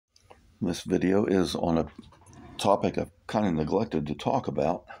This video is on a topic I've kind of neglected to talk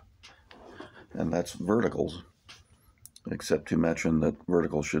about, and that's verticals, except to mention that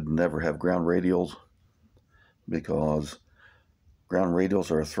verticals should never have ground radials, because ground radials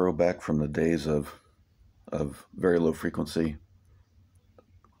are a throwback from the days of very low frequency,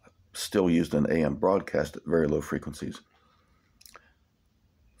 still used in AM broadcast at very low frequencies,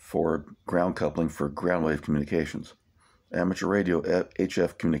 for ground coupling for ground wave communications. Amateur radio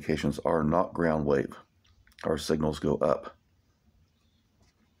HF communications are not ground wave. Our signals go up.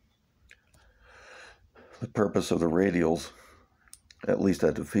 The purpose of the radials, at least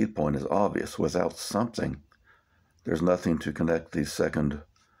at the feed point, is obvious. Without something, there's nothing to connect the second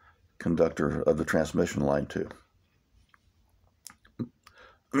conductor of the transmission line to.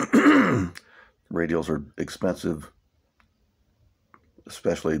 Radials are expensive,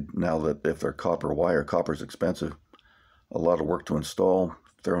 especially now that if they're copper wire, copper's expensive. A lot of work to install.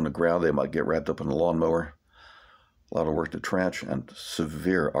 If they're on the ground, they might get wrapped up in a lawnmower. A lot of work to trench and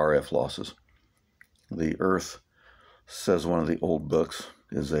severe RF losses. The earth, says one of the old books,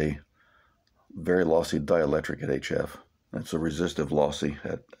 is a very lossy dielectric at HF. It's a resistive lossy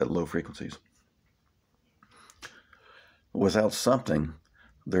at low frequencies. Without something,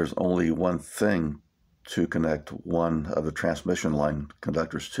 there's only one thing to connect one of the transmission line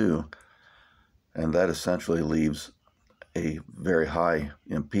conductors to, and that essentially leaves a very high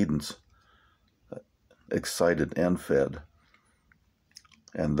impedance excited and fed,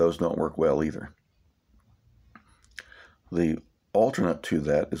 and those don't work well either. The alternate to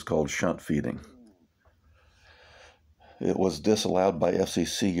that is called shunt feeding. It was disallowed by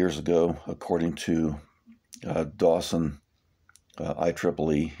FCC years ago, according to Dawson,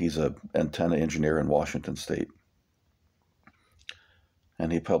 IEEE. He's an antenna engineer in Washington State,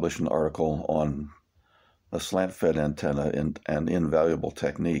 and he published an article on a slant-fed antenna and an invaluable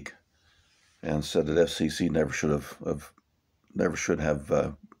technique, and said that FCC never should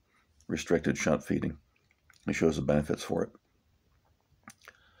have restricted shunt feeding. He shows the benefits for it.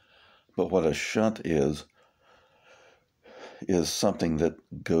 But what a shunt is something that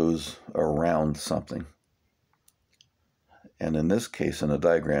goes around something. And in this case, in a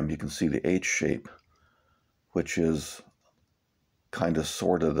diagram, you can see the H shape, which is kind of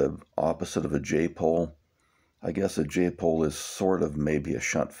sort of the opposite of a J-pole. I guess a J-pole is sort of maybe a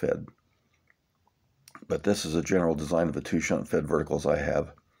shunt-fed. But this is a general design of the two shunt-fed verticals I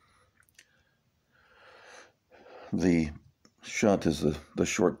have. The shunt is the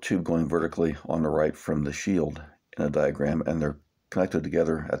short tube going vertically on the right from the shield in a diagram, and they're connected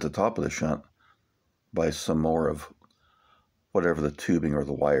together at the top of the shunt by some more of whatever the tubing or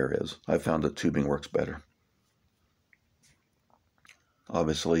the wire is. I found that tubing works better.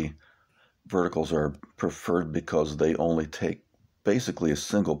 Obviously, verticals are preferred because they only take basically a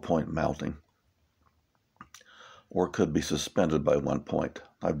single point mounting, or could be suspended by one point.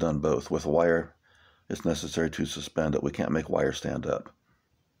 I've done both. With wire, it's necessary to suspend it. We can't make wire stand up.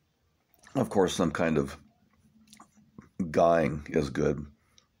 Of course, some kind of guying is good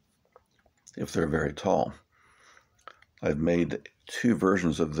if they're very tall. I've made two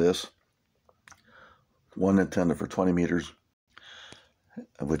versions of this. One intended for 20 meters,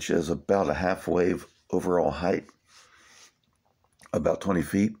 which is about a half wave overall height, about 20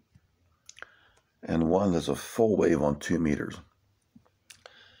 feet, and one that's a full wave on 2 meters.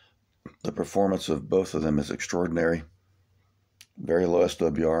 The performance of both of them is extraordinary. Very low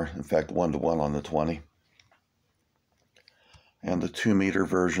SWR, in fact 1-to-1 on the 20. And the 2-meter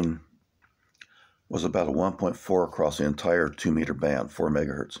version was about a 1.4 across the entire 2-meter band, 4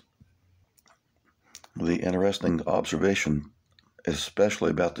 megahertz. The interesting observation,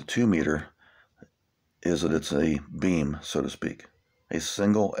 especially about the 2-meter, is that it's a beam, so to speak, a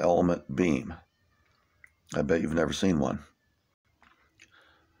single element beam. I bet you've never seen one.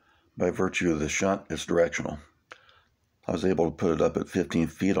 By virtue of the shunt, it's directional. I was able to put it up at 15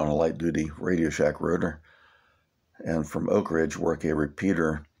 feet on a light-duty Radio Shack rotor, and from Oak Ridge work a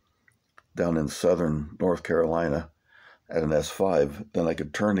repeater down in southern North Carolina at an S5. Then I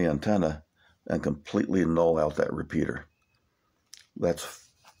could turn the antenna and completely null out that repeater. That's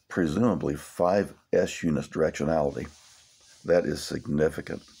presumably 5 S units directionality. That is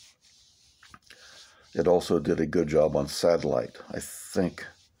significant. It also did a good job on satellite. I think,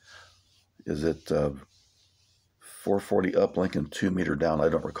 is it 440 uplink and 2 meter down? I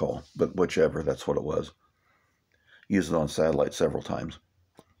don't recall, but whichever, that's what it was. Used it on satellite several times.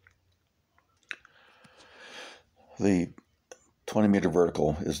 The 20-meter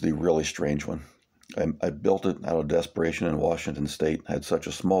vertical is the really strange one. I built it out of desperation in Washington State. I had such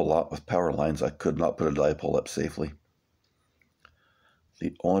a small lot with power lines I could not put a dipole up safely.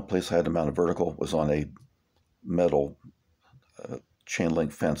 The only place I had to mount a vertical was on a metal chain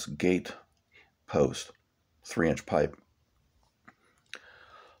link fence gate post, 3-inch pipe.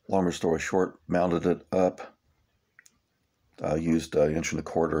 Longer story short, mounted it up, used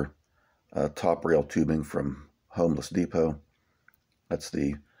 1.25 inch top rail tubing from Homeless Depot. That's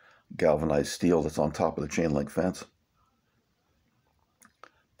the galvanized steel that's on top of the chain link fence.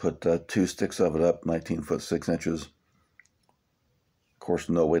 Put 2 sticks of it up, 19 foot 6 inches. Of course,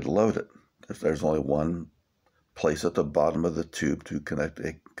 no way to load it. There's only one place at the bottom of the tube to connect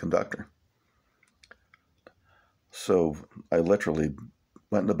a conductor. So I literally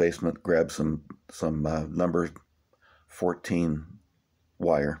went in the basement, grabbed some number 14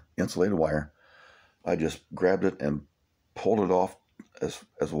 wire, insulated wire. I just grabbed it and pulled it off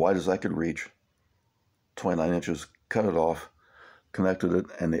as wide as I could reach, 29 inches, cut it off, connected it,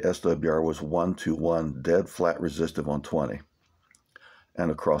 and the SWR was 1-to-1 dead flat resistive on 20 and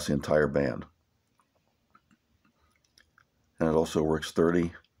across the entire band. And it also works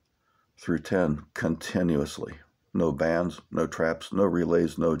 30 through 10 continuously. No bands, no traps, no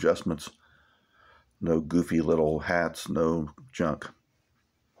relays, no adjustments, no goofy little hats, no junk.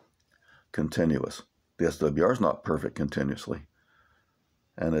 Continuous. The SWR is not perfect continuously.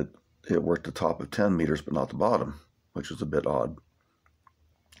 And it worked the top of 10 meters, but not the bottom, which is a bit odd.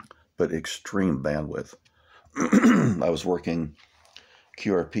 But extreme bandwidth. I was working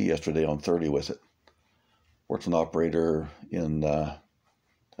QRP yesterday on 30 with it. Worked an operator in, I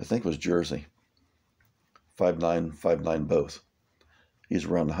think it was Jersey. 5.9, 5.9 both. He's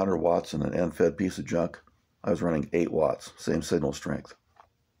running 100 watts and an end-fed piece of junk. I was running 8 watts, same signal strength.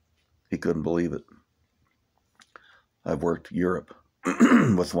 He couldn't believe it. I've worked Europe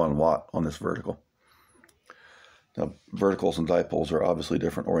with 1 watt on this vertical. Now, verticals and dipoles are obviously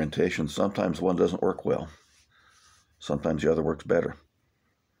different orientations. Sometimes one doesn't work well. Sometimes the other works better.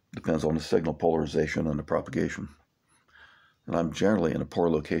 Depends on the signal polarization and the propagation. And I'm generally in a poor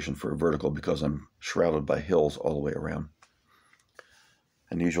location for a vertical because I'm shrouded by hills all the way around.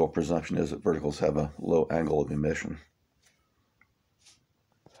 An usual presumption is that verticals have a low angle of emission.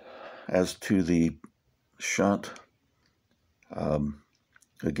 As to the shunt,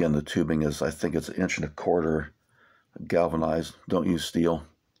 again, the tubing is, I think it's 1.25 inch galvanized. Don't use steel,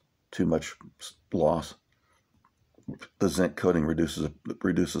 too much loss. The zinc coating reduces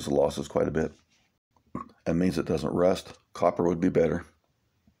the losses quite a bit and means it doesn't rust. Copper would be better.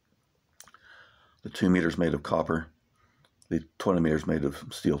 The 2 meters made of copper, the 20 meters made of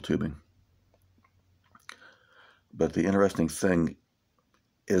steel tubing. But the interesting thing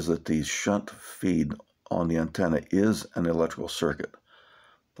is that the shunt feed on the antenna is an electrical circuit.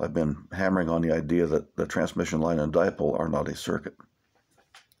 I've been hammering on the idea that the transmission line and dipole are not a circuit,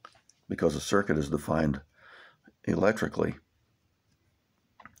 because a circuit is defined electrically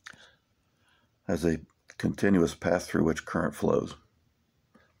as a continuous path through which current flows.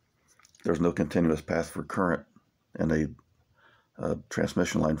 There's no continuous path for current in a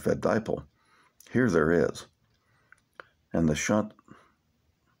transmission line fed dipole. Here there is. And the shunt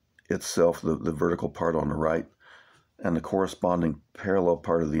itself, the vertical part on the right, and the corresponding parallel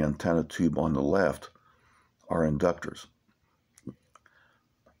part of the antenna tube on the left are inductors.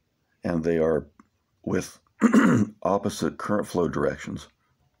 And they are with opposite current flow directions.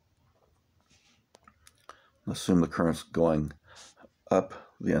 Assume the current's going up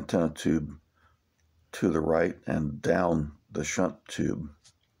the antenna tube to the right and down the shunt tube.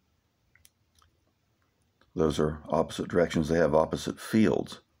 Those are opposite directions. They have opposite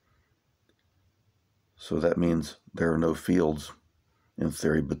fields. So that means there are no fields, in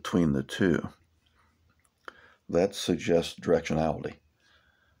theory, between the two. That suggests directionality.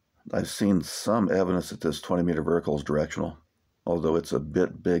 I've seen some evidence that this 20-meter vertical is directional, although it's a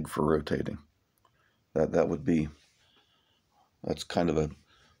bit big for rotating. That's kind of a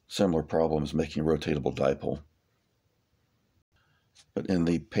similar problem as making a rotatable dipole. But in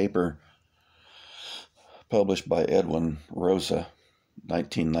the paper published by Edwin Rosa,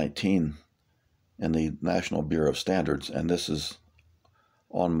 1919, in the National Bureau of Standards, and this is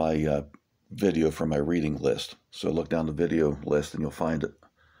on my video from my reading list. So look down the video list and you'll find it.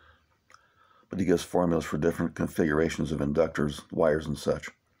 But he gives formulas for different configurations of inductors, wires, and such.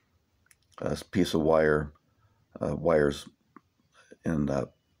 A piece of wire, wires in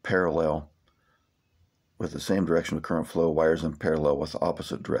parallel with the same direction of current flow, wires in parallel with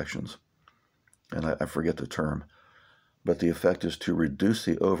opposite directions. And I forget the term. But the effect is to reduce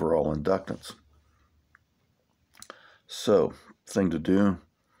the overall inductance. So, thing to do,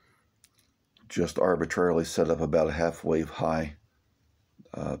 just arbitrarily set up about a half-wave high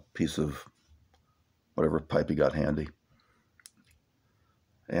piece of whatever pipe you got handy.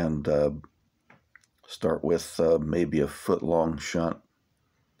 and start with maybe a foot-long shunt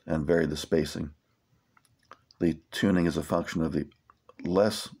and vary the spacing. The tuning is a function of the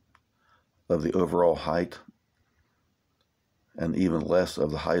less of the overall height and even less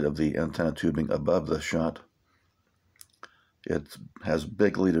of the height of the antenna tubing above the shunt. It has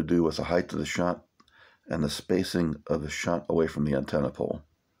bigly to do with the height of the shunt and the spacing of the shunt away from the antenna pole.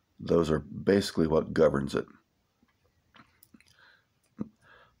 Those are basically what governs it.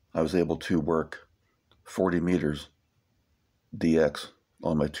 I was able to work 40 meters DX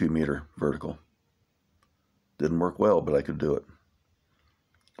on my 2-meter vertical. Didn't work well, but I could do it.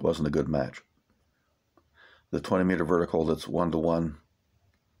 It wasn't a good match. The 20-meter vertical that's 1-to-1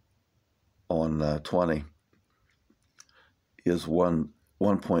 on 20 is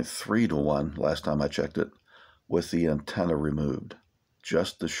 1.3 to 1 last time I checked it, with the antenna removed,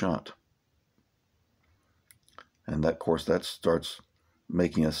 just the shunt. And that, of course, that starts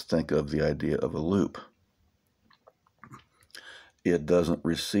making us think of the idea of a loop. It doesn't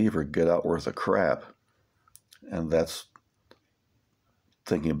receive or get out worth a crap, and that's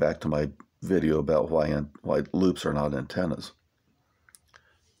thinking back to my video about why loops are not antennas.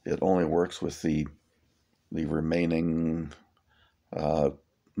 It only works with the remaining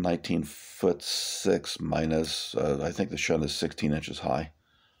 19'6" minus, I think the shunt is 16 inches high.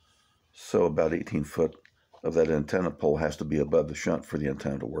 So about 18 foot of that antenna pole has to be above the shunt for the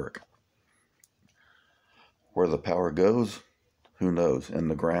antenna to work. Where the power goes, who knows? In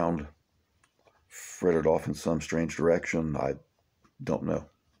the ground, frittered off in some strange direction, I don't know.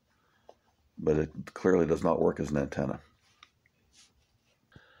 But it clearly does not work as an antenna.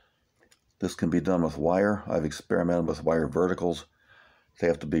 This can be done with wire. I've experimented with wire verticals. They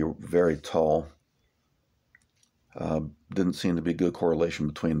have to be very tall. Didn't seem to be good correlation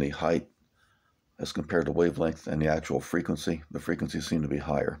between the height as compared to wavelength and the actual frequency. The frequency seemed to be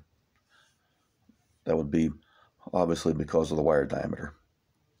higher. That would be obviously because of the wire diameter.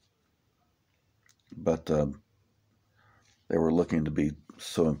 But they were looking to be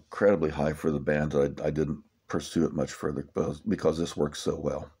so incredibly high for the band that I didn't pursue it much further because this works so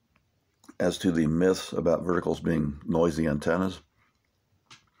well. As to the myths about verticals being noisy antennas,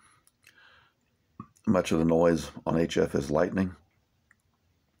 much of the noise on HF is lightning.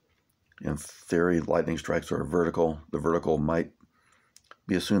 In theory, lightning strikes are vertical. The vertical might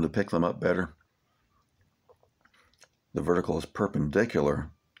be assumed to pick them up better. The vertical is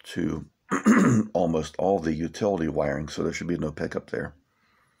perpendicular to almost all the utility wiring, so there should be no pickup there.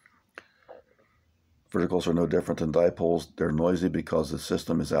 Verticals are no different than dipoles. They're noisy because the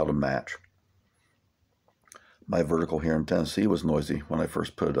system is out of match. My vertical here in Tennessee was noisy when I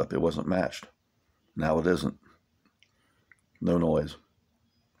first put it up. It wasn't matched. Now it isn't. No noise.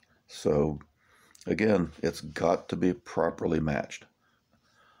 So, again, it's got to be properly matched.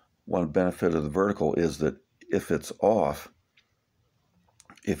 One benefit of the vertical is that if it's off,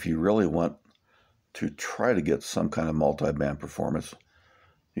 if you really want to try to get some kind of multi-band performance,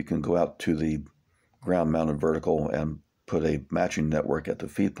 you can go out to the ground-mounted vertical and put a matching network at the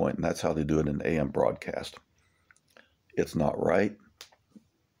feed point, and that's how they do it in AM broadcast. It's not right.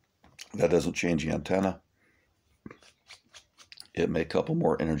 That doesn't change the antenna. It may couple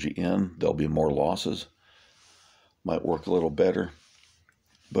more energy in. There'll be more losses. Might work a little better,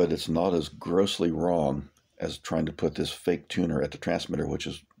 but it's not as grossly wrong as trying to put this fake tuner at the transmitter, which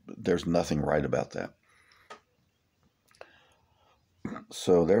is, there's nothing right about that.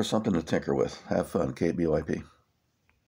 So there's something to tinker with. Have fun, KBYP.